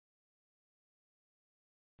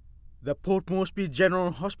The Port Moresby General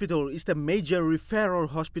Hospital is the major referral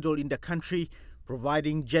hospital in the country,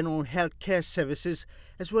 providing general health care services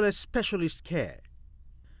as well as specialist care.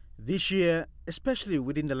 This year, especially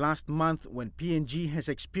within the last month when PNG has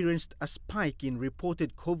experienced a spike in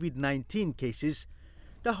reported COVID-19 cases,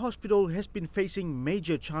 the hospital has been facing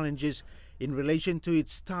major challenges in relation to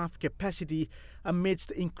its staff capacity amidst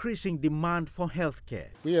increasing demand for health care.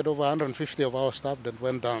 We had over 150 of our staff that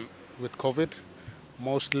went down with COVID,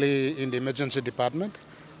 mostly in the emergency department.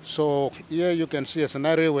 So here you can see a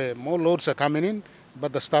scenario where more loads are coming in,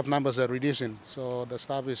 but the staff numbers are reducing. So the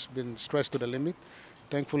staff has been stressed to the limit.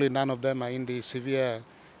 Thankfully, none of them are in the severe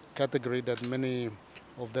category that many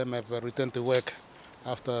of them have returned to work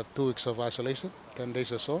after 2 weeks of isolation, 10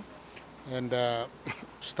 days or so. And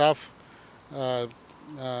staff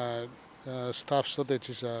shortage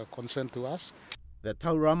is a concern to us. The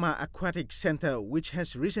Taurama Aquatic Centre, which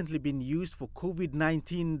has recently been used for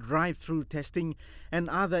COVID-19 drive-through testing and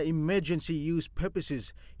other emergency use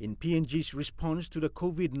purposes in PNG's response to the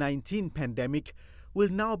COVID-19 pandemic, will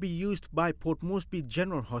now be used by Port Moresby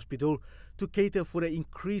General Hospital to cater for the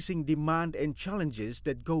increasing demand and challenges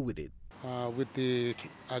that go with it. With the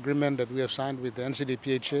agreement that we have signed with the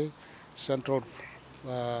NCDPHA, Central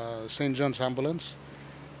St. John's Ambulance,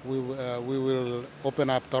 we will open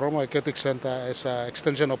up Taurama Aquatic Centre as an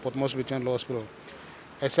extension of Port Moresby General Hospital.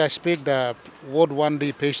 As I speak, the Ward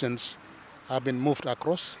 1D patients have been moved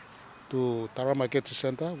across to Taurama Aquatic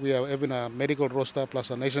Centre. We are having a medical roster plus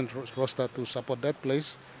a nation roster to support that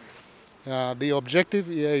place. The objective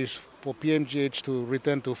here is for PMGH to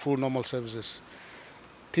return to full normal services.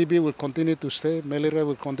 TB will continue to stay, malaria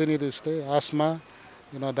will continue to stay, asthma,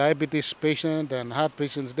 diabetes patients and heart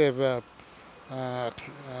patients, they have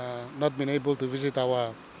not been able to visit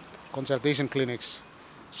our consultation clinics.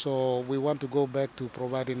 So we want to go back to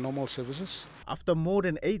providing normal services. After more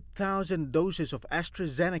than 8,000 doses of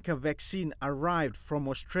AstraZeneca vaccine arrived from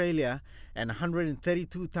Australia and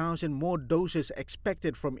 132,000 more doses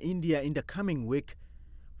expected from India in the coming week,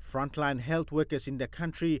 frontline health workers in the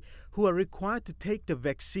country who are required to take the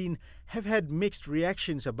vaccine have had mixed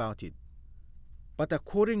reactions about it. But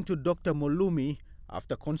according to Dr. Molumi,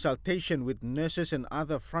 after consultation with nurses and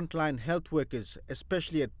other frontline health workers,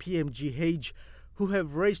 especially at PMGH, who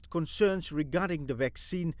have raised concerns regarding the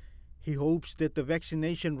vaccine, he hopes that the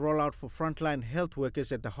vaccination rollout for frontline health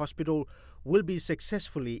workers at the hospital will be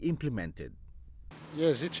successfully implemented.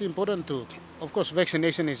 Yes, it's important to, of course,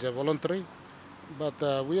 vaccination is voluntary,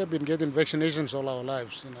 but we have been getting vaccinations all our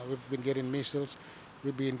lives. We've been getting measles,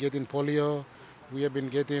 we've been getting polio, we have been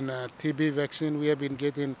getting TB vaccine, we have been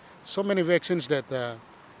getting so many vaccines that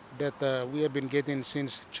we have been getting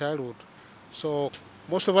since childhood. So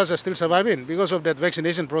most of us are still surviving because of that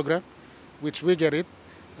vaccination program, which we get it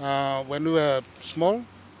when we were small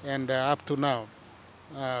and up to now.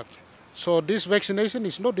 So this vaccination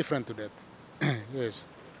is no different to that. Yes,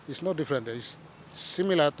 it's no different. It's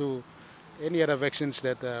similar to any other vaccines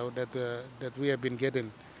that we have been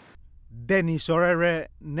getting. Dennis Orere,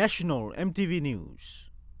 National EMTV News.